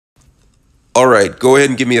All right, go ahead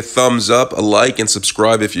and give me a thumbs up, a like, and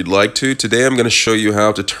subscribe if you'd like to. Today I'm going to show you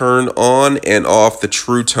how to turn on and off the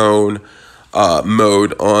True Tone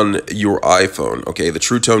mode on your iPhone. Okay, the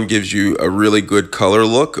True Tone gives you a really good color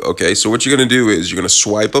look. Okay, so what you're going to do is you're going to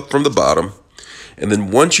swipe up from the bottom. And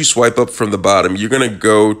then once you swipe up from the bottom, you're going to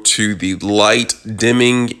go to the light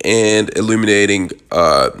dimming and illuminating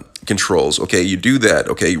controls. Okay, you do that.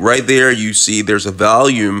 Okay, right there you see there's a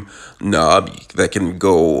volume knob that can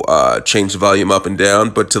go change the volume up and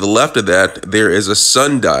down. But to the left of that, there is a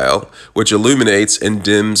sundial which illuminates and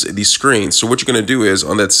dims the screen. So what you're going to do is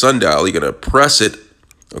on that sundial, you're going to press it.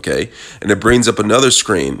 Okay, and it brings up another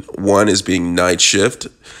screen. One is being night shift.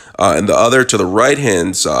 And the other to the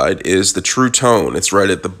right-hand side is the True Tone. It's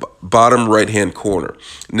right at the bottom right-hand corner.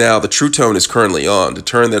 Now, the True Tone is currently on. To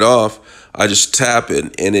turn that off, I just tap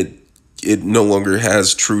it, and it no longer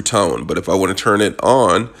has True Tone. But if I want to turn it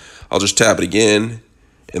on, I'll just tap it again,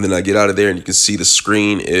 and then I get out of there, and you can see the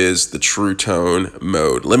screen is the True Tone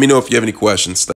mode. Let me know if you have any questions.